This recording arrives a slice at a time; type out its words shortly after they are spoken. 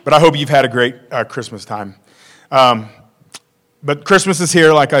But I hope you've had a great Christmas time. But Christmas is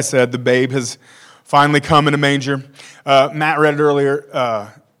here, like I said. The babe has finally come in a manger. Matt read it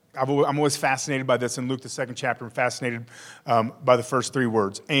earlier. I'm always fascinated by this in Luke, the second chapter. I'm fascinated by the first four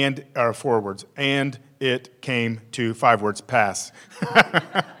words. And it came to 5 words, pass.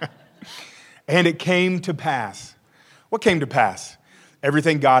 And it came to pass. What came to pass?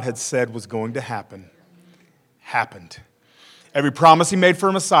 Everything God had said was going to happen, happened. Every promise he made for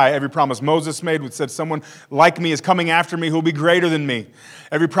a Messiah, every promise Moses made, which said someone like me is coming after me who will be greater than me.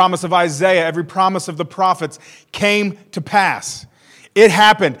 Every promise of Isaiah, every promise of the prophets came to pass. It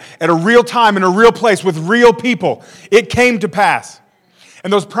happened at a real time, in a real place, with real people. It came to pass.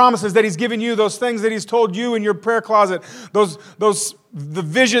 And those promises that he's given you, those things that he's told you in your prayer closet, the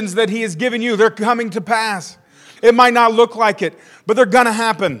visions that he has given you, they're coming to pass. It might not look like it, but they're going to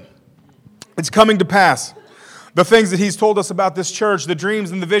happen. It's coming to pass. The things that he's told us about this church, the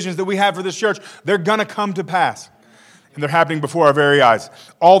dreams and the visions that we have for this church, they're going to come to pass. And they're happening before our very eyes.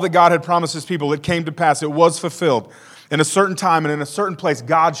 All that God had promised his people, it came to pass. It was fulfilled. In a certain time and in a certain place,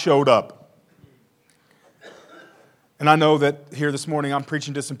 God showed up. And I know that here this morning I'm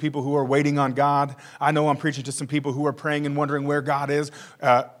preaching to some people who are waiting on God. I know I'm preaching to some people who are praying and wondering where God is.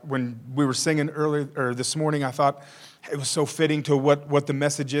 When we were singing earlier or this morning, I thought it was so fitting to what the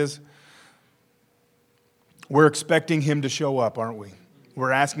message is. We're expecting him to show up, aren't we?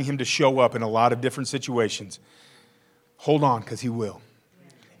 We're asking him to show up in a lot of different situations. Hold on, because he will.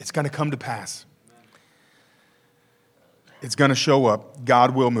 It's going to come to pass. It's going to show up.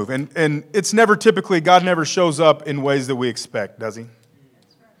 God will move. And it's never typically, God never shows up in ways that we expect, does he?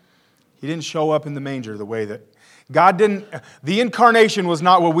 He didn't show up in the manger the way that God didn't. The incarnation was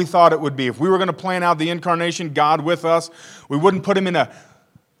not what we thought it would be. If we were going to plan out the incarnation, God with us, we wouldn't put him in a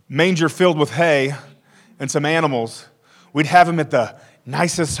manger filled with hay and some animals. We'd have him at the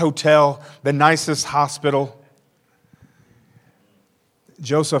nicest hotel, the nicest hospital.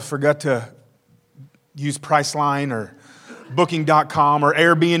 Joseph forgot to use Priceline or Booking.com or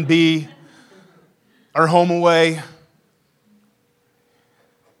Airbnb or HomeAway.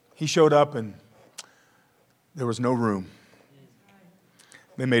 He showed up and there was no room.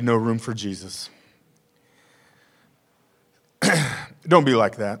 They made no room for Jesus. Don't be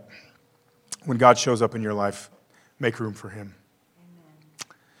like that. When God shows up in your life, make room for him.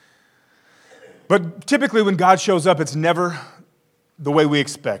 Amen. But typically when God shows up, it's never the way we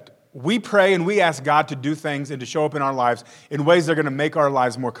expect. We pray and we ask God to do things and to show up in our lives in ways that are going to make our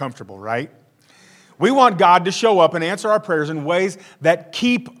lives more comfortable, right? We want God to show up and answer our prayers in ways that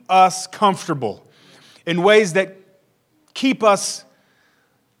keep us comfortable, in ways that keep us,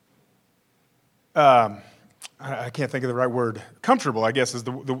 I can't think of the right word, comfortable, I guess is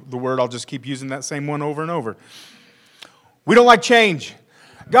the word. I'll just keep using that same one over and over. We don't like change.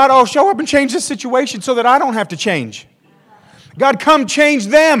 God, show up and change this situation so that I don't have to change. God, come change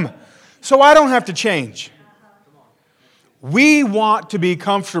them so I don't have to change. We want to be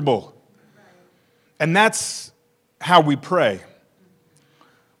comfortable. And that's how we pray.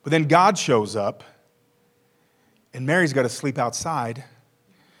 But then God shows up, and Mary's got to sleep outside,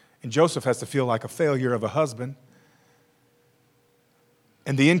 and Joseph has to feel like a failure of a husband.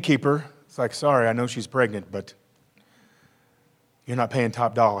 And the innkeeper is like, sorry, I know she's pregnant, but you're not paying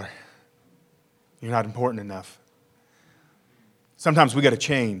top dollar. You're not important enough. Sometimes we got to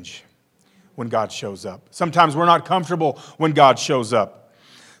change when God shows up. Sometimes we're not comfortable when God shows up.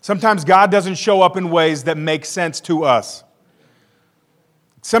 Sometimes God doesn't show up in ways that make sense to us.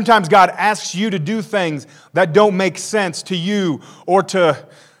 Sometimes God asks you to do things that don't make sense to you or to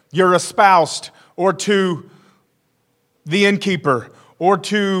your espoused or to the innkeeper or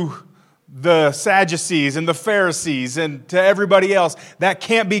to the Sadducees and the Pharisees and to everybody else. That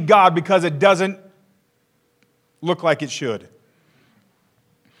can't be God because it doesn't look like it should.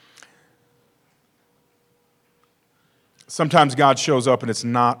 Sometimes God shows up and it's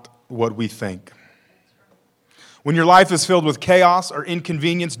not what we think. When your life is filled with chaos or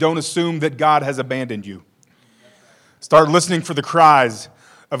inconvenience, don't assume that God has abandoned you. Start listening for the cries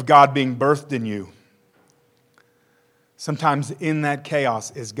of God being birthed in you. Sometimes in that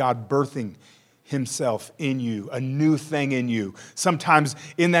chaos is God birthing himself in you, a new thing in you. Sometimes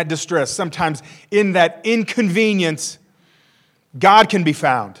in that distress, sometimes in that inconvenience, God can be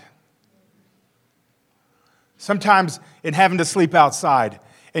found. Sometimes in having to sleep outside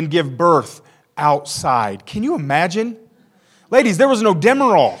and give birth outside. Can you imagine? Ladies, there was no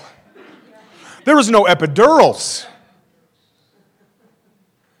Demerol. There was no epidurals.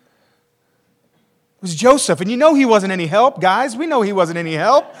 It was Joseph. And you know he wasn't any help, guys. We know he wasn't any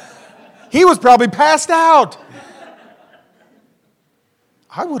help. He was probably passed out.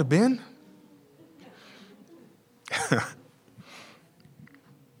 I would have been.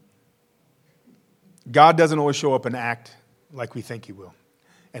 God doesn't always show up and act like we think he will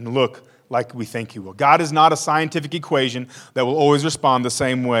and look like we think he will. God is not a scientific equation that will always respond the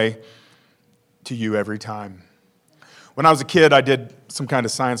same way to you every time. When I was a kid, I did some kind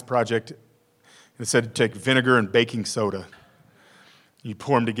of science project, and it said to take vinegar and baking soda. You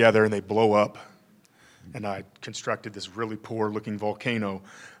pour them together and they blow up. And I constructed this really poor-looking volcano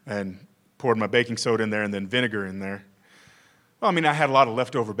and poured my baking soda in there and then vinegar in there. Well, I mean, I had a lot of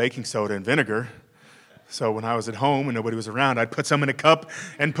leftover baking soda and vinegar. So when I was at home and nobody was around, I'd put some in a cup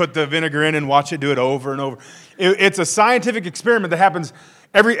and put the vinegar in and watch it do it over and over. It's a scientific experiment that happens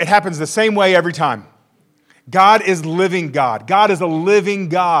it happens the same way every time. God is living God. God is a living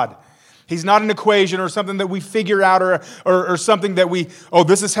God. He's not an equation or something that we figure out or something that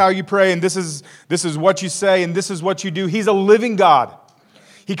this is how you pray and this is what you say and this is what you do. He's a living God.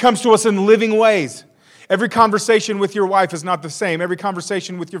 He comes to us in living ways. Every conversation with your wife is not the same. Every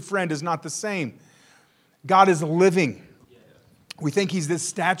conversation with your friend is not the same. God is living. We think he's this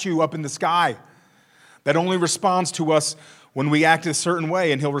statue up in the sky that only responds to us when we act a certain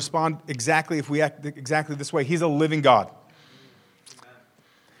way, and he'll respond exactly if we act exactly this way. He's a living God.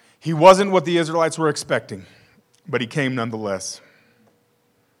 He wasn't what the Israelites were expecting, but he came nonetheless.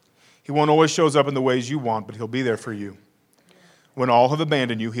 He won't always show up in the ways you want, but he'll be there for you. When all have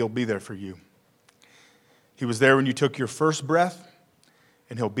abandoned you, he'll be there for you. He was there when you took your first breath,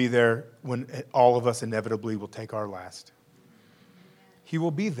 and he'll be there when all of us inevitably will take our last. He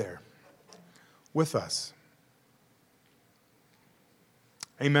will be there with us.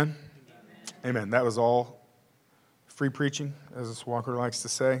 Amen? Amen. That was all free preaching, as this Walker likes to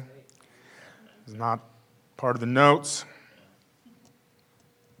say. It's not part of the notes.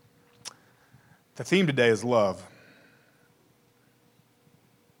 The theme today is love.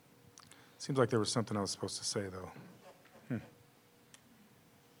 Seems like there was something I was supposed to say, though.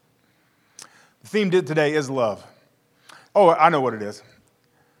 The theme today is love. Oh, I know what it is.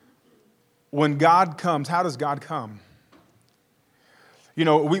 When God comes, how does God come? You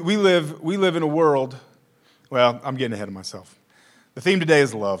know, we live in a world, well, I'm getting ahead of myself. The theme today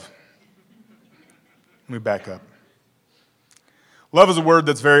is love. Let me back up. Love is a word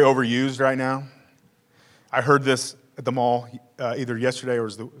that's very overused right now. I heard this at the mall either yesterday or it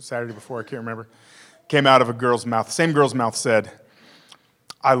was the Saturday before, I can't remember. Came out of a girl's mouth. The same girl's mouth said,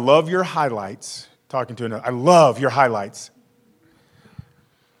 I love your highlights. Talking to another, I love your highlights.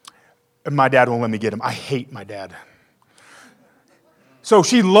 And my dad won't let me get them. I hate my dad. So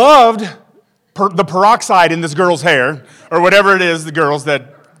she loved the peroxide in this girl's hair, or whatever it is, the girls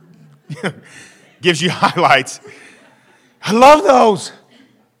that gives you highlights. I love those.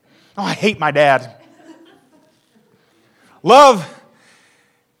 Oh, I hate my dad. Love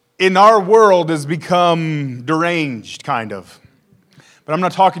in our world has become deranged, kind of. But I'm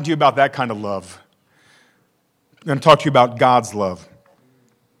not talking to you about that kind of love. I'm going to talk to you about God's love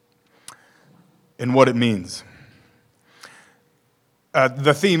and what it means.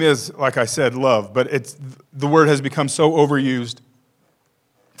 The theme is, like I said, love, but the word has become so overused.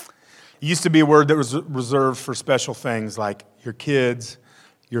 It used to be a word that was reserved for special things like your kids,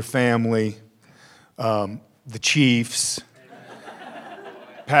 your family, the Chiefs,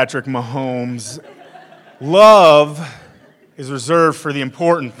 Patrick Mahomes. Love is reserved for the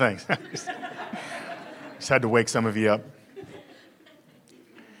important things. Just had to wake some of you up.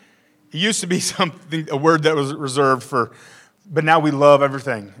 It used to be a word that was reserved for, but now we love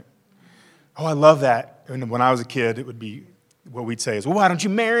everything. Oh, I love that. And when I was a kid, it would be, what we'd say is, well, why don't you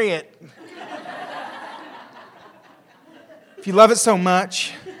marry it? If you love it so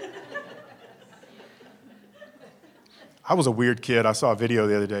much. I was a weird kid. I saw a video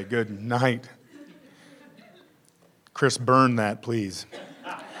the other day. Good night. Chris, burn that, please.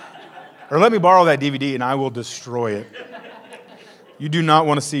 Or let me borrow that DVD and I will destroy it. You do not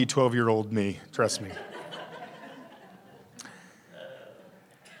want to see 12-year-old me. Trust me.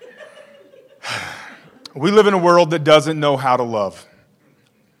 We live in a world that doesn't know how to love.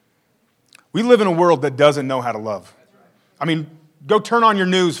 We live in a world that doesn't know how to love. I mean, go turn on your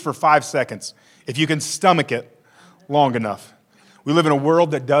news for 5 seconds if you can stomach it long enough. We live in a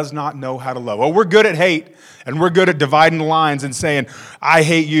world that does not know how to love. Oh, we're good at hate, and we're good at dividing the lines and saying, I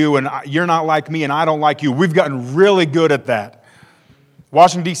hate you, and you're not like me, and I don't like you. We've gotten really good at that.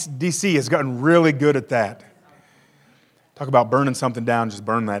 Washington, D.C. has gotten really good at that. Talk about burning something down, just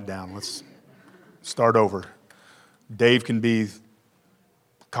burn that down. Let's start over. Dave can be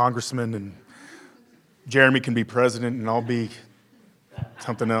congressman, and Jeremy can be president, and I'll be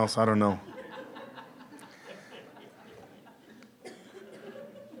something else. I don't know.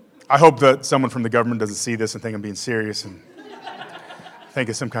 I hope that someone from the government doesn't see this and think I'm being serious and think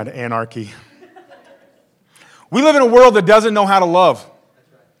it's some kind of anarchy. We live in a world that doesn't know how to love.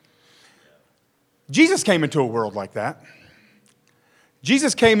 Jesus came into a world like that.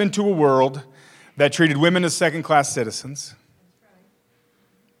 Jesus came into a world that treated women as second-class citizens.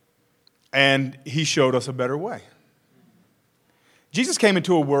 And he showed us a better way. Jesus came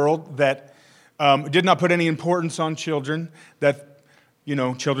into a world that did not put any importance on children, that,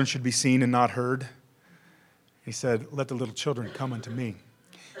 children should be seen and not heard. He said, let the little children come unto me.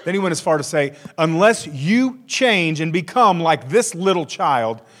 Then he went as far to say, unless you change and become like this little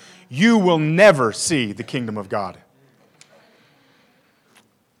child, you will never see the kingdom of God.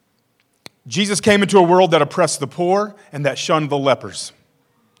 Jesus came into a world that oppressed the poor and that shunned the lepers.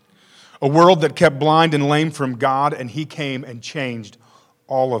 A world that kept blind and lame from God, and he came and changed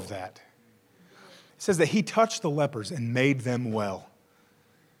all of that. It says that he touched the lepers and made them well.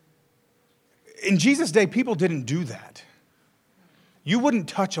 In Jesus' day, people didn't do that. You wouldn't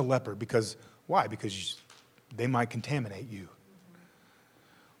touch a leper because, why? Because they might contaminate you.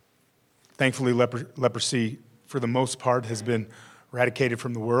 Thankfully, leprosy, for the most part, has been eradicated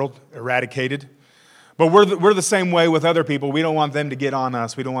from the world, But we're the same way with other people. We don't want them to get on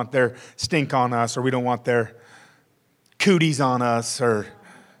us. We don't want their stink on us, or we don't want their cooties on us, or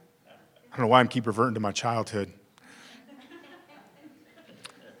I don't know why I keep reverting to my childhood.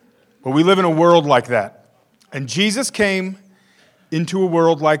 But we live in a world like that. And Jesus came into a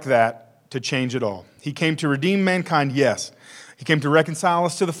world like that to change it all. He came to redeem mankind, yes. He came to reconcile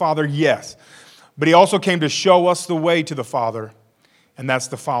us to the Father, yes. But he also came to show us the way to the Father, and that's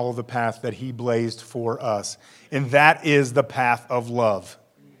to follow the path that he blazed for us. And that is the path of love.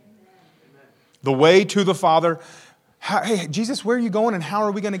 The way to the Father. Hey, Jesus, where are you going and how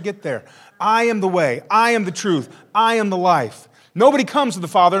are we going to get there? I am the way. I am the truth. I am the life. Nobody comes to the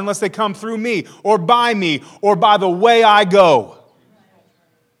Father unless they come through me or by the way I go.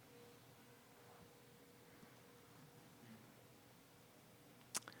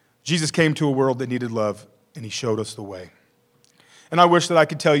 Jesus came to a world that needed love, and he showed us the way. And I wish that I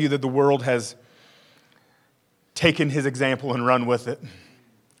could tell you that the world has taken his example and run with it.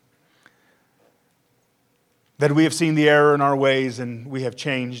 That we have seen the error in our ways and we have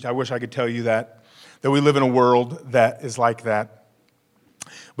changed. I wish I could tell you that we live in a world that is like that.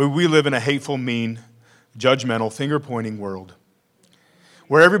 But we live in a hateful, mean, judgmental, finger-pointing world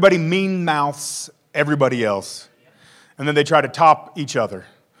where everybody mean-mouths everybody else, and then they try to top each other.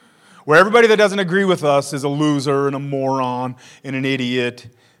 Where everybody that doesn't agree with us is a loser and a moron and an idiot.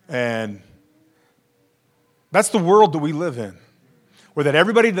 And that's the world that we live in. Where that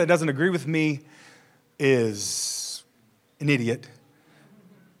everybody that doesn't agree with me is an idiot.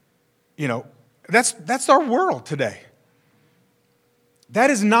 That's our world today. That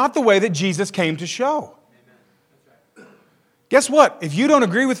is not the way that Jesus came to show. Guess what? If you don't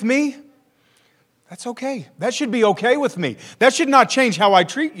agree with me, that's okay. That should be okay with me. That should not change how I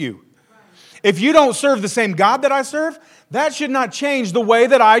treat you. If you don't serve the same God that I serve, that should not change the way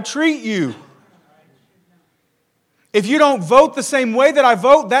that I treat you. If you don't vote the same way that I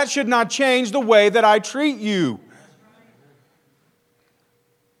vote, that should not change the way that I treat you.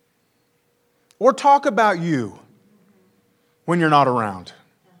 Or talk about you when you're not around.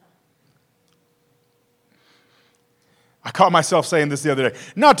 I caught myself saying this the other day,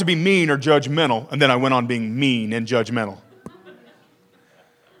 not to be mean or judgmental, and then I went on being mean and judgmental.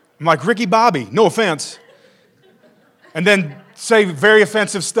 I'm like Ricky Bobby, no offense, and then say very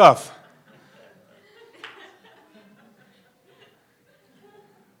offensive stuff.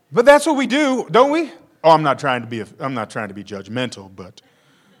 But that's what we do, don't we? Oh, I'm not trying to be judgmental, but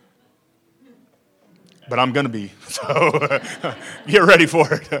I'm going to be. So get ready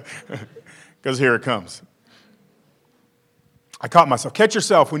for it, because here it comes. I caught myself. Catch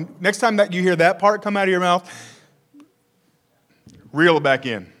yourself. Next time that you hear that part come out of your mouth, reel it back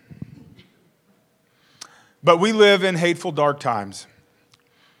in. But we live in hateful, dark times.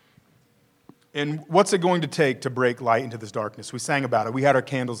 And what's it going to take to break light into this darkness? We sang about it. We had our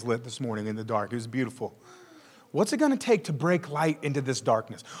candles lit this morning in the dark. It was beautiful. What's it going to take to break light into this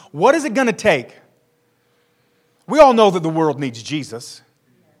darkness? What is it going to take? We all know that the world needs Jesus,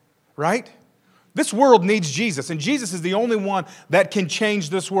 right? This world needs Jesus, and Jesus is the only one that can change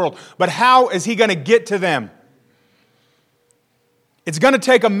this world. But how is he going to get to them? It's going to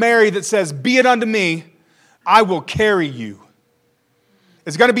take a Mary that says, "Be it unto me, I will carry you."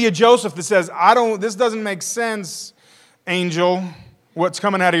 It's going to be a Joseph that says, this doesn't make sense, angel, what's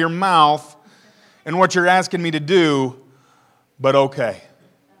coming out of your mouth and what you're asking me to do, but okay.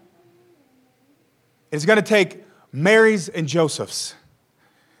 It's going to take Marys and Josephs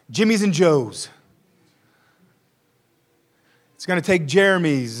Jimmy's and Joe's. It's going to take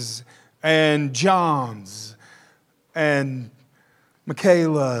Jeremy's and John's and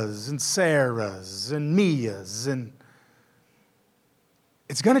Michaela's and Sarah's and Mia's. And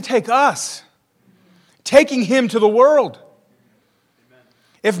it's going to take us taking him to the world.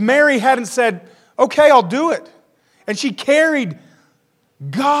 If Mary hadn't said, okay, I'll do it, and she carried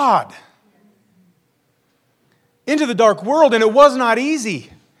God into the dark world, and it was not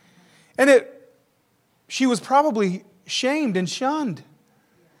easy. And she was probably shamed and shunned.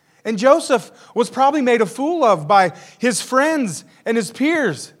 And Joseph was probably made a fool of by his friends and his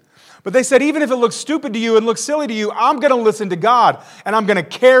peers. But they said, even if it looks stupid to you and looks silly to you, I'm going to listen to God, and I'm going to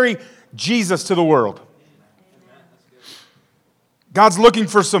carry Jesus to the world. God's looking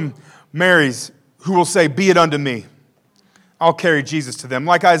for some Marys who will say, be it unto me. I'll carry Jesus to them.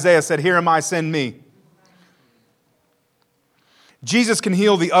 Like Isaiah said, here am I, send me. Jesus can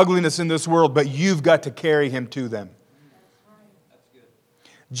heal the ugliness in this world, but you've got to carry him to them.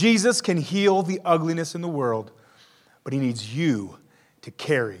 Jesus can heal the ugliness in the world, but he needs you to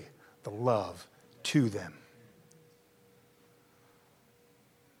carry the love to them.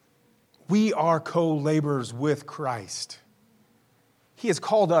 We are co-laborers with Christ. He has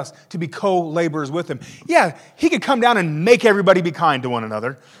called us to be co-laborers with him. Yeah, he could come down and make everybody be kind to one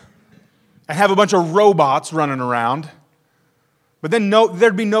another and have a bunch of robots running around, but then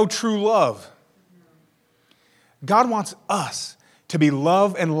there'd be no true love. God wants us to be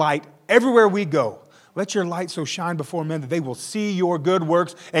love and light everywhere we go. Let your light so shine before men that they will see your good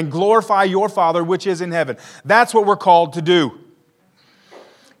works and glorify your Father which is in heaven. That's what we're called to do.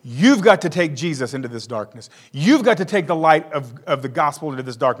 You've got to take Jesus into this darkness. You've got to take the light of the gospel into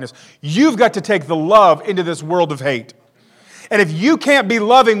this darkness. You've got to take the love into this world of hate. And if you can't be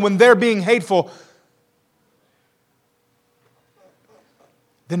loving when they're being hateful,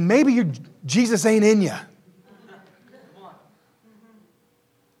 then maybe Jesus ain't in you.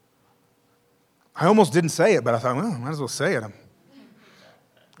 I almost didn't say it, but I thought, well, I might as well say it. I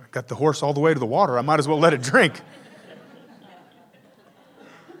got the horse all the way to the water. I might as well let it drink.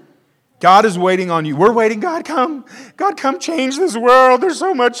 God is waiting on you. We're waiting. God, come. God, come change this world. There's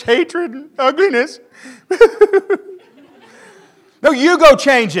so much hatred and ugliness. No, you go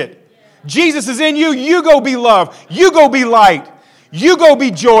change it. Jesus is in you. You go be love. You go be light. You go be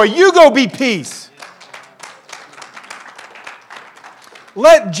joy. You go be peace.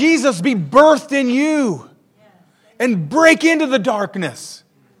 Let Jesus be birthed in you and break into the darkness.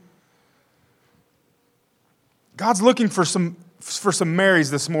 God's looking for some Marys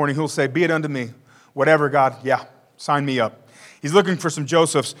this morning who'll say, be it unto me. Whatever, God, yeah, sign me up. He's looking for some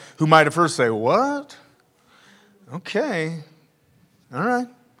Josephs who might at first say, what? Okay, all right.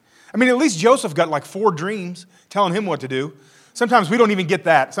 I mean, at least Joseph got like 4 dreams telling him what to do. Sometimes we don't even get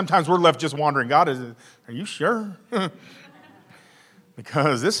that. Sometimes we're left just wondering, God, are you sure?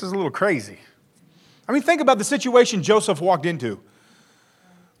 Because this is a little crazy. I mean, think about the situation Joseph walked into.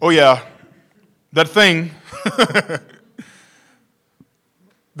 Oh yeah, that thing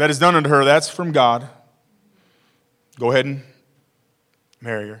that is done unto her, that's from God. Go ahead and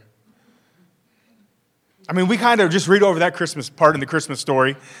marry her. I mean, we kind of just read over that Christmas part in the Christmas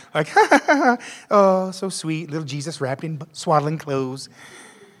story. Like, oh, so sweet. Little Jesus wrapped in swaddling clothes.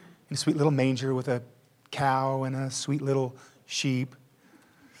 In a sweet little manger with a cow and a sweet little sheep.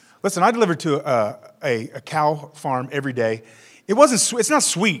 Listen, I delivered to a cow farm every day. It's not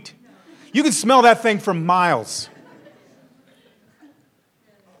sweet. You can smell that thing from miles.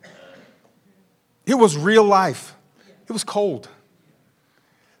 It was real life. It was cold.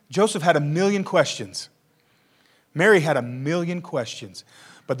 Joseph had 1,000,000 questions. Mary had 1,000,000 questions.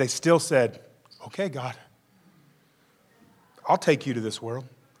 But they still said, okay, God, I'll take you to this world.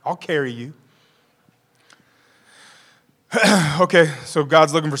 I'll carry you. Okay, so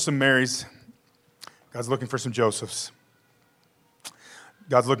God's looking for some Marys. God's looking for some Josephs.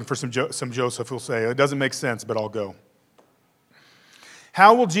 God's looking for some Joseph who'll say, it doesn't make sense, but I'll go.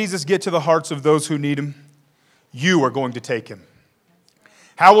 How will Jesus get to the hearts of those who need him? You are going to take him.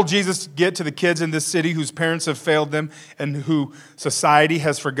 How will Jesus get to the kids in this city whose parents have failed them and who society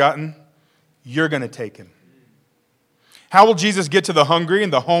has forgotten? You're going to take him. How will Jesus get to the hungry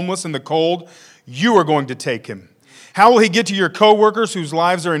and the homeless and the cold? You are going to take him. How will he get to your coworkers whose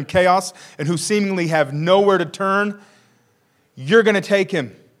lives are in chaos and who seemingly have nowhere to turn? You're going to take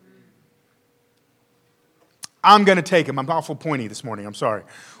him. I'm going to take him. I'm awful pointy this morning. I'm sorry.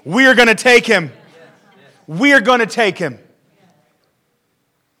 We are going to take him. We are going to take him.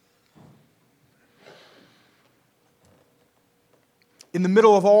 In the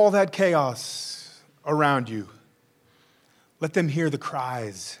middle of all that chaos around you, let them hear the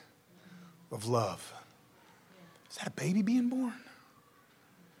cries of love. Is that a baby being born?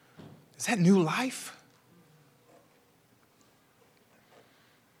 Is that new life?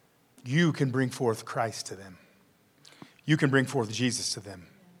 You can bring forth Christ to them. You can bring forth Jesus to them.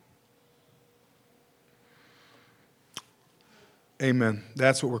 Amen.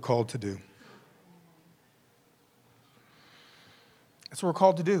 That's what we're called to do. That's what we're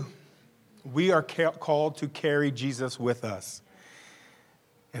called to do. We are called to carry Jesus with us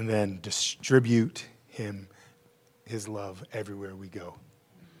and then distribute him, his love, everywhere we go.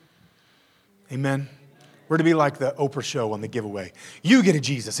 Amen. We're to be like the Oprah show on the giveaway. You get a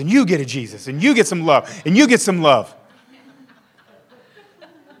Jesus, and you get a Jesus, and you get some love, and you get some love.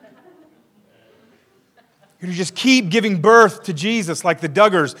 You just keep giving birth to Jesus like the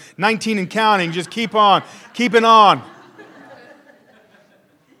Duggars, 19 and counting. Just keep on, keeping on.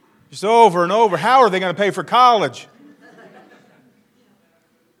 Just over and over. How are they going to pay for college?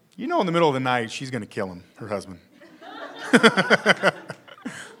 You know, in the middle of the night, she's going to kill him, her husband.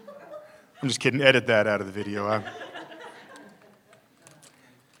 I'm just kidding. Edit that out of the video.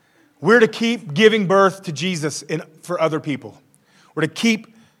 We're to keep giving birth to Jesus for other people. We're to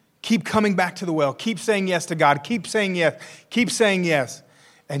keep coming back to the well. Keep saying yes to God. Keep saying yes. Keep saying yes.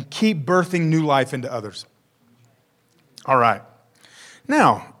 And keep birthing new life into others. All right.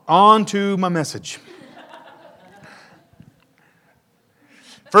 Now, on to my message.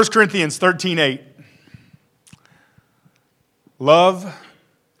 1 Corinthians 13:8. Love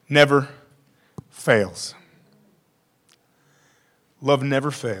never fails. Love never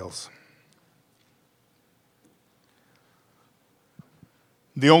fails.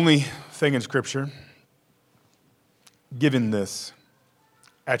 The only thing in Scripture given this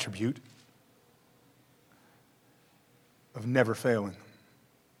attribute of never failing.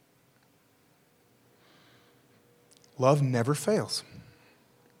 Love never fails.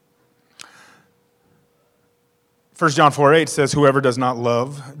 1 John 4:8 says, whoever does not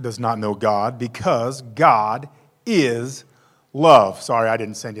love does not know God, because God is love. Sorry, I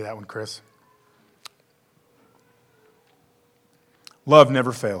didn't send you that one, Chris. Love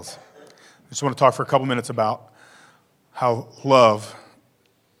never fails. I just want to talk for a couple minutes about how love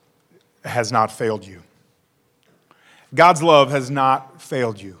has not failed you. God's love has not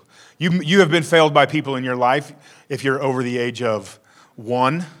failed you. You have been failed by people in your life. If you're over the age of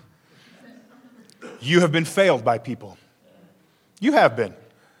 1, you have been failed by people. You have been.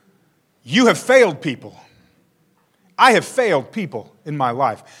 You have failed people. I have failed people in my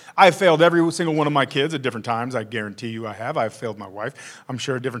life. I have failed every single one of my kids at different times. I guarantee you I have. I've failed my wife, I'm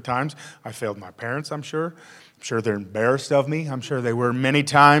sure, at different times. I failed my parents, I'm sure. I'm sure they're embarrassed of me. I'm sure they were many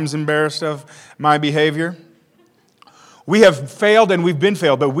times embarrassed of my behavior. We have failed and we've been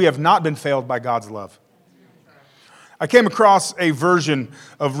failed, but we have not been failed by God's love. I came across a version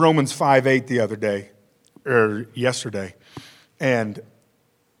of Romans 5:8 the other day, or yesterday, and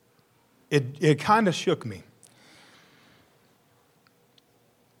it kind of shook me.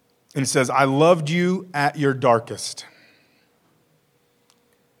 And it says, I loved you at your darkest.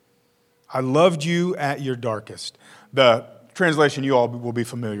 I loved you at your darkest. The translation you all will be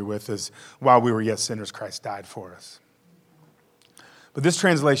familiar with is, while we were yet sinners, Christ died for us. But this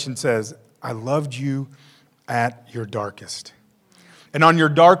translation says, I loved you at your darkest. And on your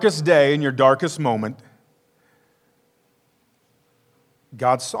darkest day, in your darkest moment,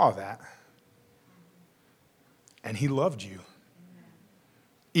 God saw that. And he loved you.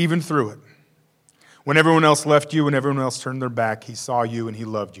 Even through it. When everyone else left you, when everyone else turned their back, he saw you and he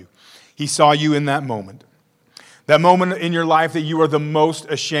loved you. He saw you in that moment. That moment in your life that you are the most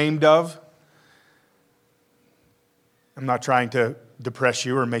ashamed of. I'm not trying to depress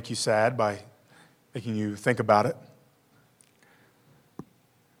you or make you sad by making you think about it.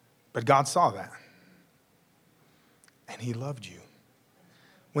 But God saw that. And he loved you.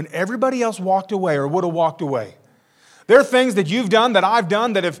 When everybody else walked away or would have walked away, there are things that you've done, that I've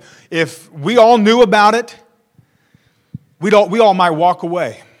done, that if we all knew about it, we all might walk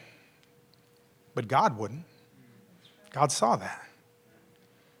away. But God wouldn't. God saw that.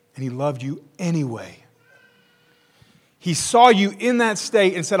 And he loved you anyway. He saw you in that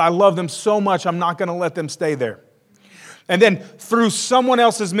state and said, I love them so much, I'm not going to let them stay there. And then through someone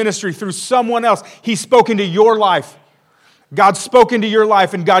else's ministry, through someone else, he spoke into your life. God spoke into your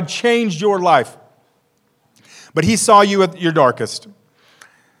life and God changed your life. But he saw you at your darkest.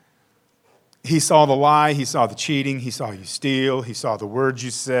 He saw the lie, he saw the cheating, he saw you steal, he saw the words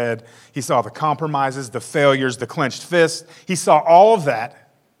you said, he saw the compromises, the failures, the clenched fist. He saw all of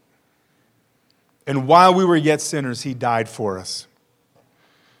that. And while we were yet sinners, he died for us.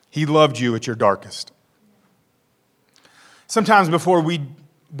 He loved you at your darkest. Sometimes before we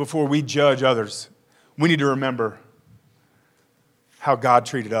before we judge others, we need to remember how God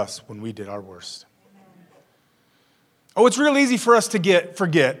treated us when we did our worst. Oh, it's real easy for us to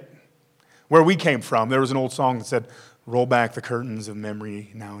forget where we came from. There was an old song that said, roll back the curtains of memory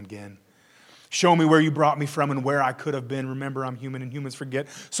now and again. Show me where you brought me from and where I could have been. Remember, I'm human and humans forget.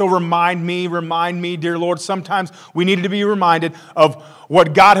 So remind me, dear Lord. Sometimes we need to be reminded of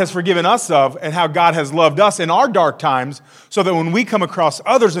what God has forgiven us of and how God has loved us in our dark times so that when we come across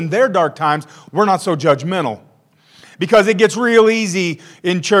others in their dark times, we're not so judgmental. Because it gets real easy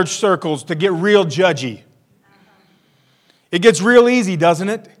in church circles to get real judgy. It gets real easy, doesn't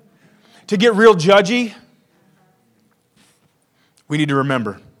it? To get real judgy. We need to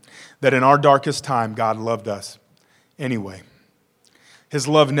remember that in our darkest time, God loved us anyway. His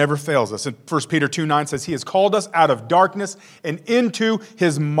love never fails us. And 1 Peter 2:9 says, He has called us out of darkness and into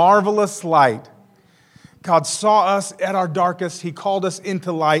His marvelous light. God saw us at our darkest. He called us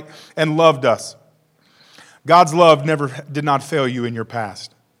into light and loved us. God's love did not fail you in your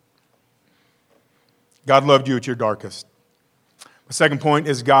past. God loved you at your darkest. The second point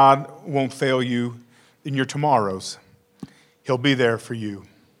is God won't fail you in your tomorrows. He'll be there for you,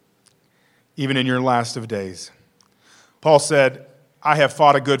 even in your last of days. Paul said, I have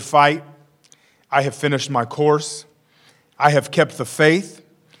fought a good fight. I have finished my course. I have kept the faith.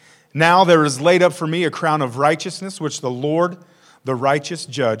 Now there is laid up for me a crown of righteousness, which the Lord, the righteous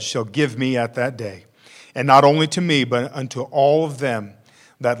judge, shall give me at that day. And not only to me, but unto all of them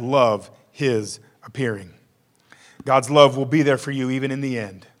that love His appearing. God's love will be there for you even in the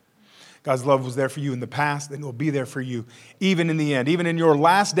end. God's love was there for you in the past, and it will be there for you even in the end. Even in your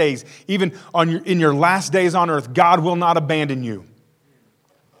last days, even in your last days on earth, God will not abandon you.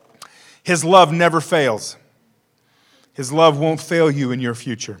 His love never fails. His love won't fail you in your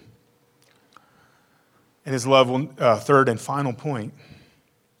future. And His love will, third and final point.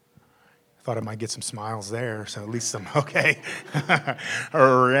 I thought I might get some smiles there, so at least some, okay.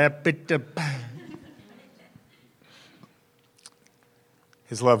 Wrap it up.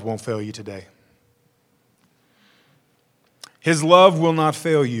 His love won't fail you today. His love will not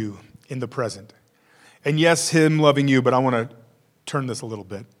fail you in the present. And yes, Him loving you, but I want to turn this a little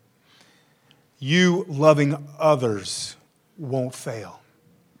bit. You loving others won't fail.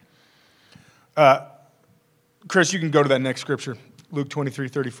 Chris, you can go to that next scripture, Luke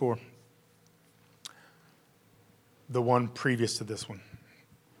 23:34. The one previous to this one.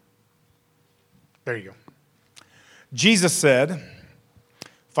 There you go. Jesus said,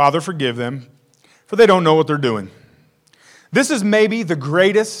 Father, forgive them, for they don't know what they're doing. This is maybe the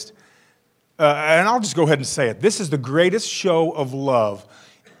greatest, and I'll just go ahead and say it. This is the greatest show of love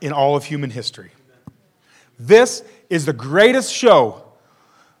in all of human history. This is the greatest show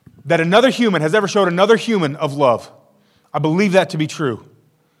that another human has ever showed another human of love. I believe that to be true.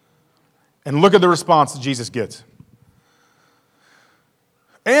 And look at the response that Jesus gets.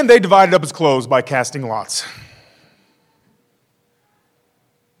 And they divided up His clothes by casting lots.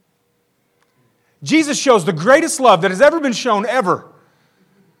 Jesus shows the greatest love that has ever been shown ever.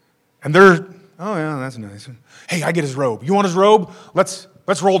 And they're, oh yeah, that's nice. Hey, I get His robe. You want His robe? Let's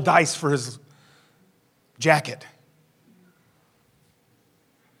roll dice for His jacket.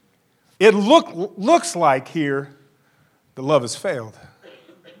 It looks like here that love has failed.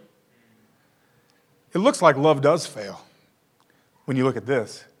 It looks like love does fail when you look at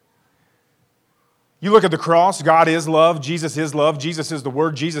this. You look at the cross, God is love, Jesus is love, Jesus is the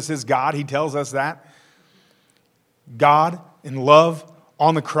Word, Jesus is God, He tells us that. God in love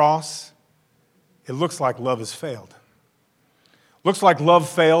on the cross, it looks like love has failed. Looks like love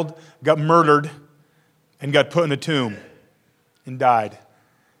failed, got murdered, and got put in a tomb and died,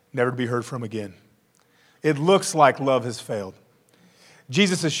 never to be heard from again. It looks like love has failed.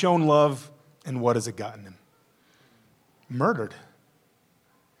 Jesus has shown love, and what has it gotten Him? Murdered.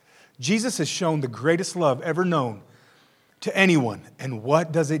 Jesus has shown the greatest love ever known to anyone. And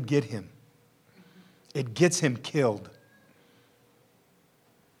what does it get Him? It gets Him killed.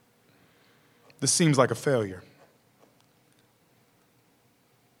 This seems like a failure.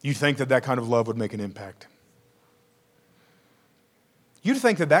 You'd think that kind of love would make an impact. You'd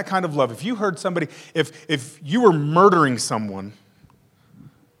think that kind of love, if you heard somebody, if you were murdering someone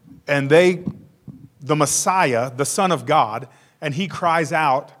and the Messiah, the Son of God, and He cries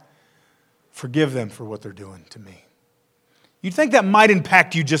out, forgive them for what they're doing to me. You'd think that might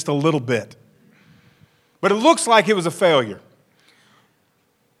impact you just a little bit. But it looks like it was a failure.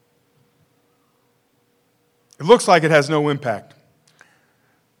 It looks like it has no impact.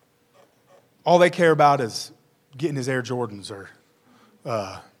 All they care about is getting His Air Jordans or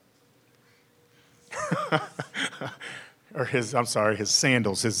his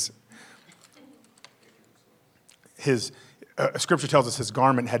sandals, Scripture tells us his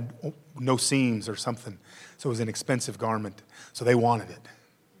garment had no seams or something. So it was an expensive garment. So they wanted it.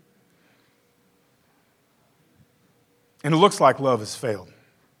 And it looks like love has failed.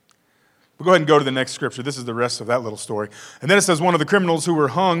 We'll go ahead and go to the next scripture. This is the rest of that little story. And then it says, one of the criminals who were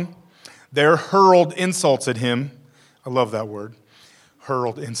hung there hurled insults at him. I love that word.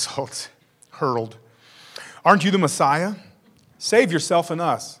 Hurled insults. Hurled. Aren't you the Messiah? Save yourself and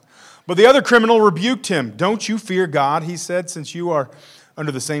us. But the other criminal rebuked him. Don't you fear God, he said, since you are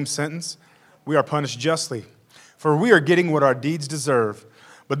under the same sentence? We are punished justly, for we are getting what our deeds deserve.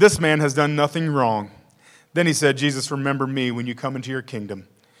 But this man has done nothing wrong. Then he said, Jesus, remember me when you come into your kingdom.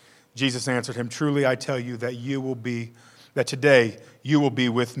 Jesus answered him, truly I tell you that today you will be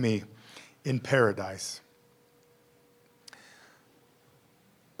with me in paradise.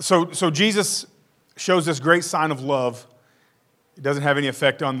 So Jesus shows this great sign of love. It doesn't have any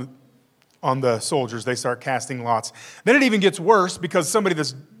effect on the soldiers. They start casting lots. Then it even gets worse because somebody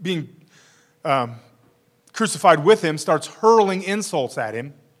that's being crucified with him starts hurling insults at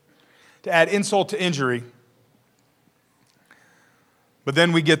him to add insult to injury. But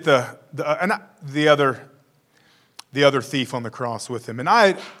then we get the other thief on the cross with him. And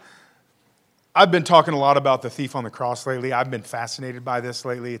I've been talking a lot about the thief on the cross lately. I've been fascinated by this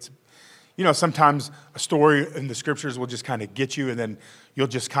lately. It's, sometimes a story in the scriptures will just kind of get you, and then you'll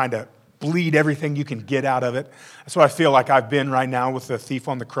just kind of bleed everything you can get out of it. That's what I feel like I've been right now with the thief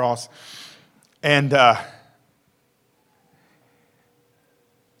on the cross. And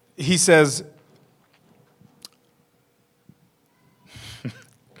he says,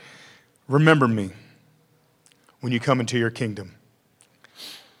 remember me when you come into your kingdom.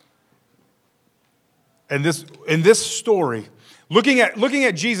 And in this story, looking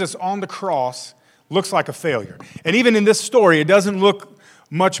at Jesus on the cross looks like a failure. And even in this story, it doesn't look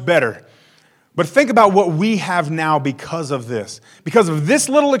much better. But think about what we have now because of this. Because of this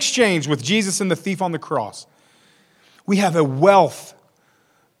little exchange with Jesus and the thief on the cross. We have a wealth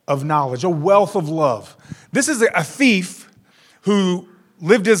of knowledge, a wealth of love. This is a thief who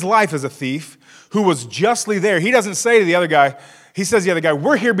lived his life as a thief, who was justly there. He doesn't say to the other guy, he says to the other guy,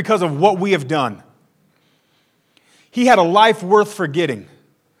 we're here because of what we have done. He had a life worth forgetting.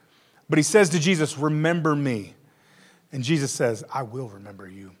 But he says to Jesus, remember me. And Jesus says, I will remember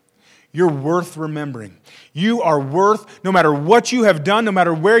you. You're worth remembering. You are worth, no matter what you have done, no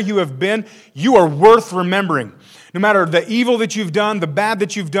matter where you have been, you are worth remembering. No matter the evil that you've done, the bad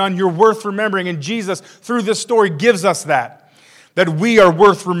that you've done, you're worth remembering. And Jesus, through this story, gives us that we are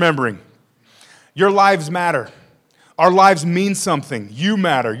worth remembering. Your lives matter. Our lives mean something. You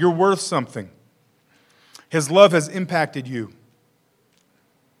matter. You're worth something. His love has impacted you.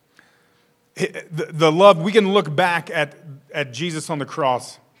 The love, we can look back at Jesus on the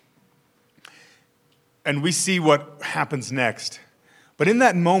cross and we see what happens next. But in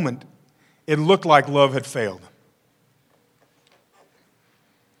that moment, it looked like love had failed.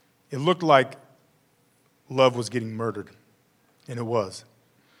 It looked like love was getting murdered. And it was.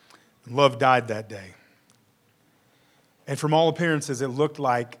 Love died that day. And from all appearances, it looked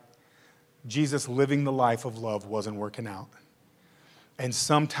like Jesus living the life of love wasn't working out. And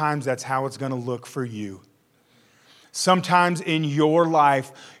sometimes that's how it's going to look for you. Sometimes in your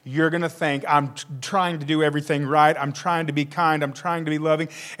life, you're going to think, I'm trying to do everything right. I'm trying to be kind. I'm trying to be loving.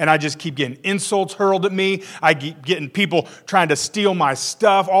 And I just keep getting insults hurled at me. I keep getting people trying to steal my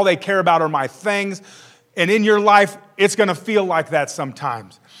stuff. All they care about are my things. And in your life, it's going to feel like that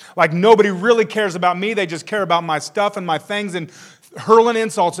sometimes. Like nobody really cares about me. They just care about my stuff and my things and hurling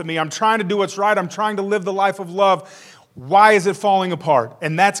insults at me. I'm trying to do what's right. I'm trying to live the life of love. Why is it falling apart?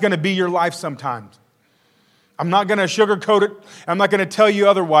 And that's going to be your life sometimes. I'm not going to sugarcoat it. I'm not going to tell you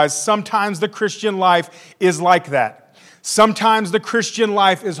otherwise. Sometimes the Christian life is like that. Sometimes the Christian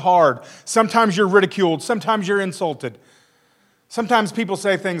life is hard. Sometimes you're ridiculed. Sometimes you're insulted. Sometimes people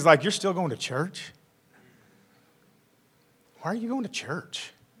say things like, you're still going to church? Why are you going to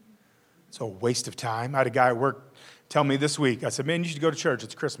church? It's a waste of time. I had a guy at work tell me this week, I said, man, you should go to church.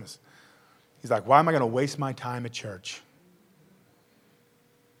 It's Christmas. He's like, why am I going to waste my time at church?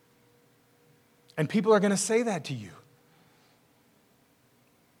 And people are going to say that to you.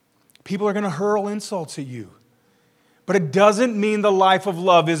 People are going to hurl insults at you. But it doesn't mean the life of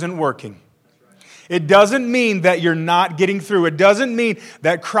love isn't working. It doesn't mean that you're not getting through. It doesn't mean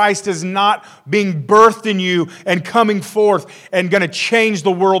that Christ is not being birthed in you and coming forth and going to change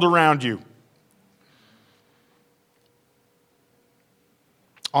the world around you.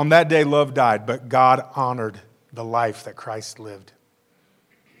 On that day, love died, but God honored the life that Christ lived.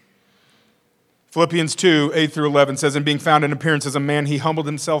 Philippians 2, 8 through 11 says, "And being found in appearance as a man, he humbled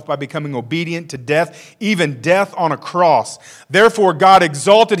himself by becoming obedient to death, even death on a cross. Therefore God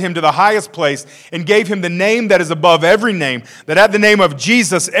exalted him to the highest place and gave him the name that is above every name, that at the name of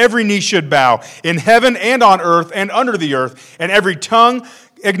Jesus every knee should bow, in heaven and on earth and under the earth, and every tongue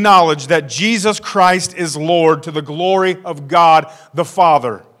acknowledge that Jesus Christ is Lord, to the glory of God the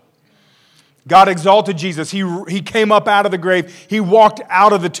Father." God exalted Jesus. He came up out of the grave. He walked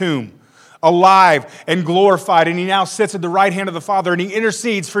out of the tomb, alive and glorified, and he now sits at the right hand of the Father, and he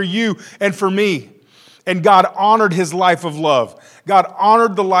intercedes for you and for me. And God honored his life of love. God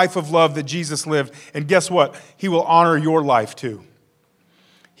honored the life of love that Jesus lived, and guess what? He will honor your life too.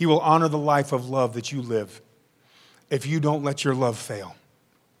 He will honor the life of love that you live if you don't let your love fail.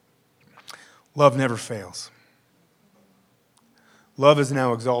 Love never fails. Love is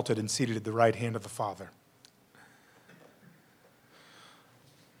now exalted and seated at the right hand of the Father.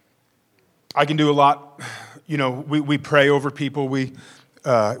 I can do a lot. You know, we pray over people.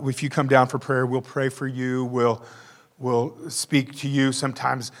 If you come down for prayer, we'll pray for you. We'll speak to you.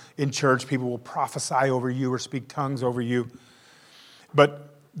 Sometimes in church, people will prophesy over you or speak tongues over you.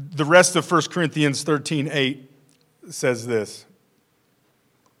 But the rest of 1 Corinthians 13:8 says this: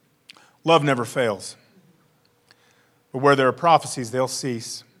 "Love never fails. But where there are prophecies, they'll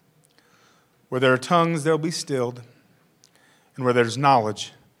cease. Where there are tongues, they'll be stilled. And where there's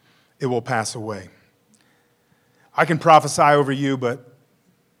knowledge, it will pass away." I can prophesy over you, but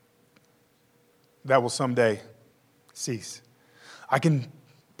that will someday cease. I can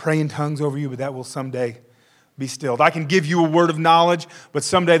pray in tongues over you, but that will someday be stilled. I can give you a word of knowledge, but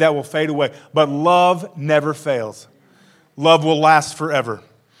someday that will fade away. But love never fails. Love will last forever.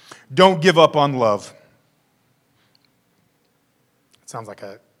 Don't give up on love. It sounds like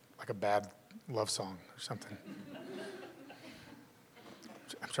a bad love song or something.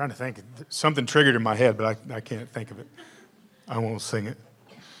 I'm trying to think. Something triggered in my head, but I can't think of it. I won't sing it.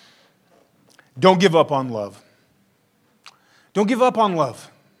 Don't give up on love. Don't give up on love.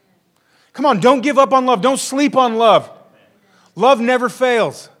 Come on, don't give up on love. Don't sleep on love. Love never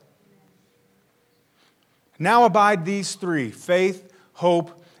fails. Now abide these three: faith,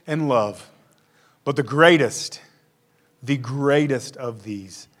 hope, and love. But the greatest of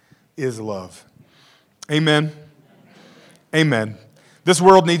these is love. Amen. Amen. This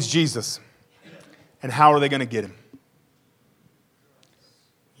world needs Jesus. And how are they going to get him?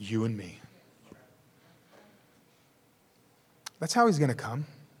 You and me. That's how he's going to come.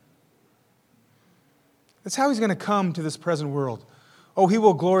 That's how he's going to come to this present world. Oh, he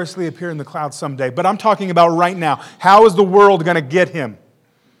will gloriously appear in the clouds someday. But I'm talking about right now. How is the world going to get him?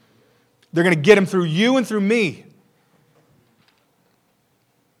 They're going to get him through you and through me.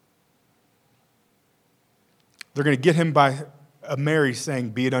 They're going to get him by a Mary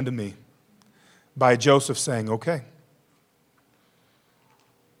saying, "Be it unto me." By a Joseph saying, "Okay.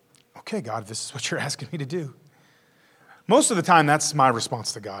 Okay, God, this is what you're asking me to do." Most of the time, that's my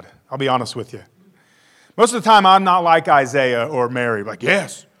response to God. I'll be honest with you. Most of the time, I'm not like Isaiah or Mary, like,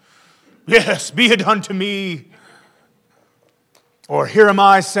 "Yes, yes, be it unto me." Or, "Here am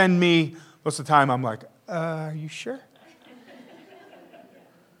I, send me." Most of the time, I'm like, are you sure?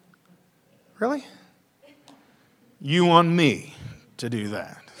 Really? You want me to do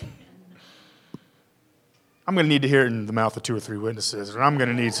that? I'm going to need to hear it in the mouth of 2 or 3 witnesses, or I'm going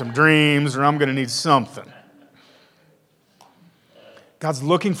to need some dreams, or I'm going to need something. God's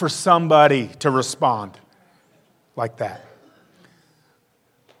looking for somebody to respond like that.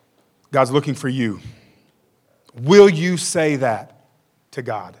 God's looking for you. Will you say that to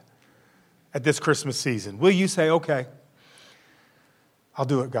God at this Christmas season? Will you say, "Okay, I'll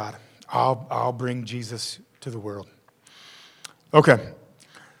do it, God. I'll bring Jesus to the world." Okay.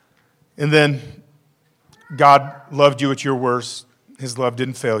 And then God loved you at your worst. His love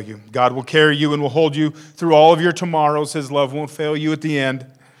didn't fail you. God will carry you and will hold you through all of your tomorrows. His love won't fail you at the end.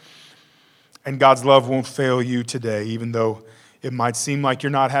 And God's love won't fail you today, even though it might seem like you're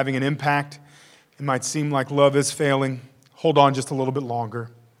not having an impact. It might seem like love is failing. Hold on just a little bit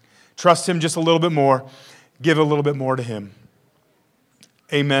longer. Trust him just a little bit more. Give a little bit more to him.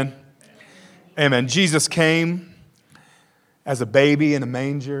 Amen. Amen. Jesus came as a baby in a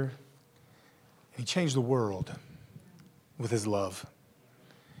manger. He changed the world with his love.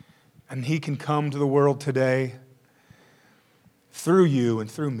 And he can come to the world today through you and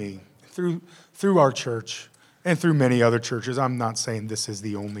through me, through our church and through many other churches. I'm not saying this is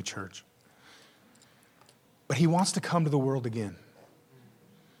the only church. But he wants to come to the world again.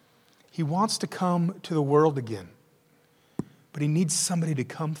 He wants to come to the world again. But he needs somebody to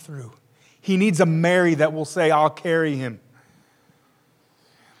come through. He needs a Mary that will say, "I'll carry him."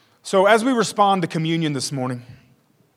 So as we respond to communion this morning,